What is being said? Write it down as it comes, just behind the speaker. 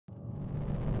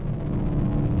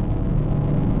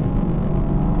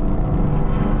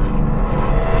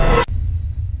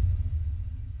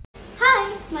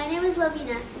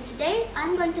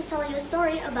you a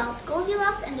story about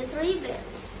Goldilocks and the Three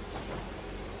Bears.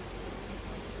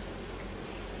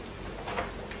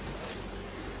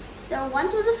 There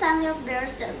once was a family of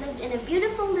bears that lived in a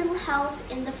beautiful little house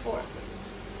in the forest.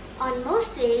 On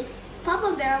most days,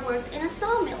 Papa Bear worked in a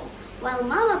sawmill, while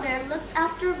Mama Bear looked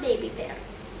after Baby Bear.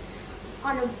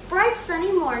 On a bright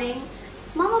sunny morning,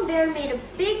 Mama Bear made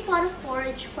a big pot of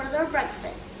porridge for their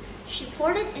breakfast. She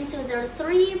poured it into their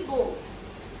 3 bowls.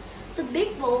 The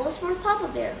big bowl was for Papa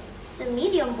Bear, the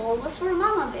medium bowl was for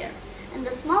Mama Bear, and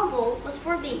the small bowl was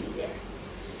for Baby Bear.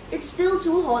 "It's still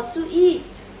too hot to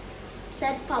eat,"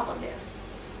 said Papa Bear.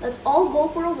 "Let's all go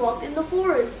for a walk in the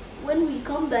forest. When we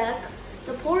come back,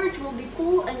 the porridge will be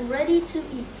cool and ready to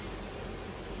eat."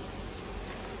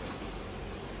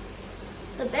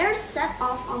 The bears set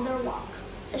off on their walk.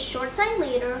 A short time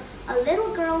later, a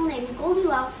little girl named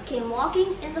Goldilocks came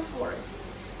walking in the forest.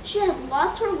 She had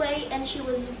lost her way and she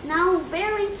was now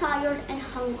very tired and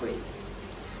hungry.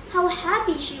 How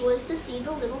happy she was to see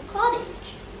the little cottage.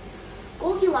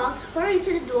 Goldilocks hurried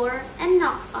to the door and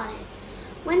knocked on it.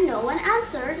 When no one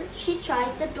answered, she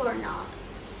tried the doorknob.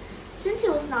 Since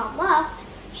it was not locked,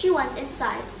 she went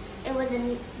inside. It was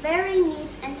a very neat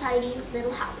and tidy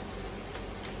little house.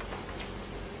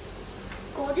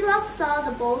 Goldilocks saw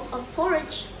the bowls of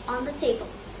porridge on the table.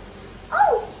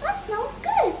 "Oh, that smells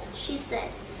good," she said.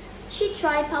 She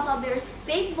tried Papa Bear's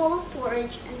big bowl of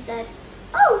porridge and said,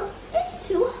 "Oh, it's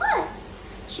too hot."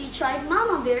 She tried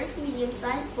Mama Bear's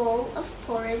medium-sized bowl of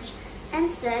porridge and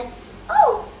said,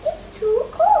 "Oh, it's too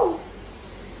cold."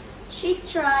 She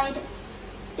tried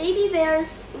Baby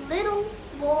Bear's little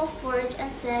bowl of porridge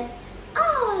and said,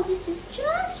 "Ah, this is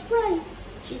just right."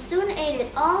 She soon ate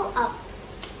it all up.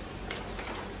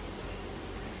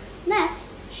 Next,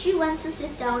 she went to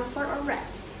sit down for a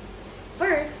rest.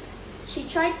 First, she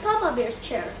tried Papa Bear's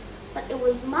chair, but it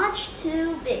was much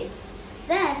too big.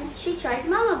 Then, she tried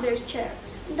Mama Bear's chair,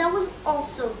 and that was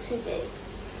also too big.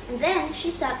 And then,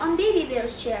 she sat on Baby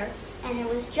Bear's chair, and it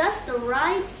was just the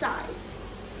right size.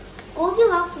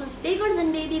 Goldilocks was bigger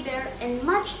than Baby Bear and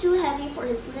much too heavy for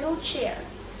his little chair.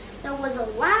 There was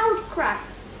a loud crack.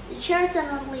 The chair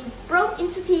suddenly broke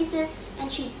into pieces,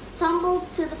 and she tumbled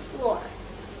to the floor.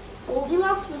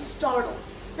 Goldilocks was startled.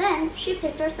 Then she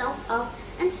picked herself up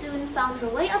and soon found her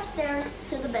way upstairs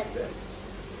to the bedroom.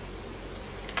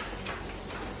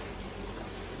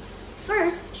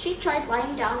 First, she tried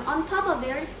lying down on Papa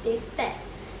Bear's big bed.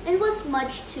 It was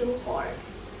much too hard.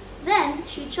 Then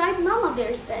she tried Mama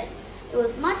Bear's bed. It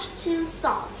was much too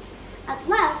soft. At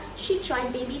last, she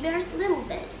tried Baby Bear's little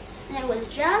bed, and it was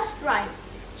just right.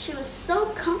 She was so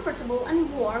comfortable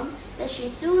and warm that she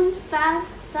soon fell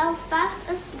fast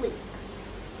asleep.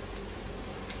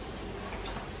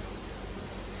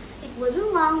 It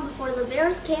wasn't long before the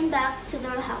bears came back to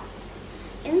their house.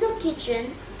 In the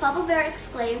kitchen, Papa Bear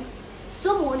exclaimed,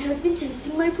 "Someone has been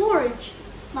tasting my porridge."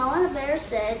 Mama Bear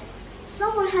said,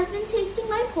 "Someone has been tasting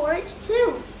my porridge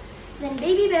too." Then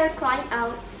Baby Bear cried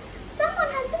out,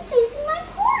 "Someone has been tasting my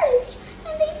porridge,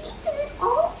 and they've eaten it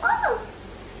all up."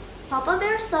 Papa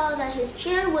Bear saw that his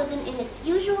chair wasn't in its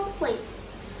usual place.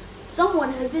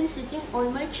 "Someone has been sitting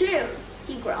on my chair,"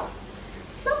 he growled.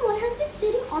 "Someone has been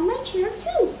sitting on my chair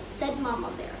too," said Mama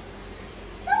Bear.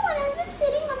 "Someone has been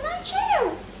sitting on my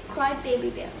chair," cried Baby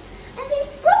Bear, "and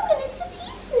they've broken it to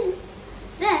pieces."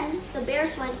 Then the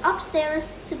bears went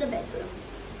upstairs to the bedroom.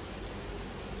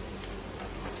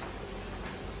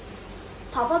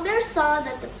 Papa Bear saw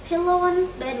that the pillow on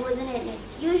his bed wasn't in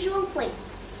its usual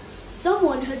place.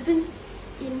 "Someone has been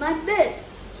in my bed,"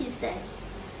 he said.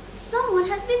 "Someone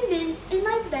has been in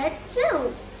my bed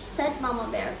too," said Mama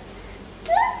Bear.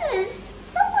 "Goodness,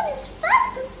 someone is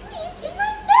fast asleep in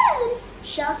my bed,"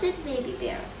 shouted Baby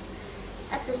Bear.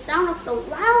 At the sound of the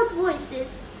loud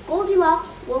voices,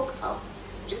 Goldilocks woke up.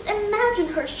 Just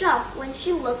imagine her shock when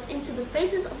she looked into the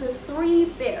faces of the 3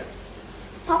 bears.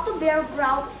 Papa Bear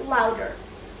growled louder.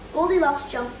 Goldilocks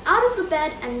jumped out of the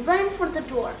bed and ran for the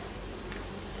door.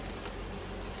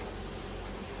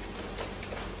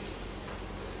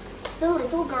 The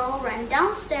little girl ran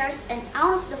downstairs and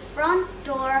out of the front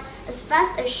door as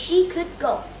fast as she could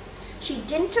go. She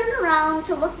didn't turn around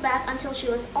to look back until she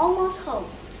was almost home.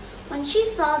 When she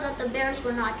saw that the bears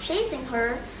were not chasing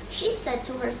her, she said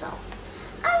to herself,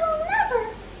 "I will never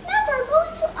go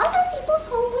into other people's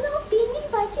home without being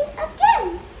invited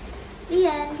again." The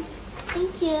end.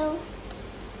 Thank you.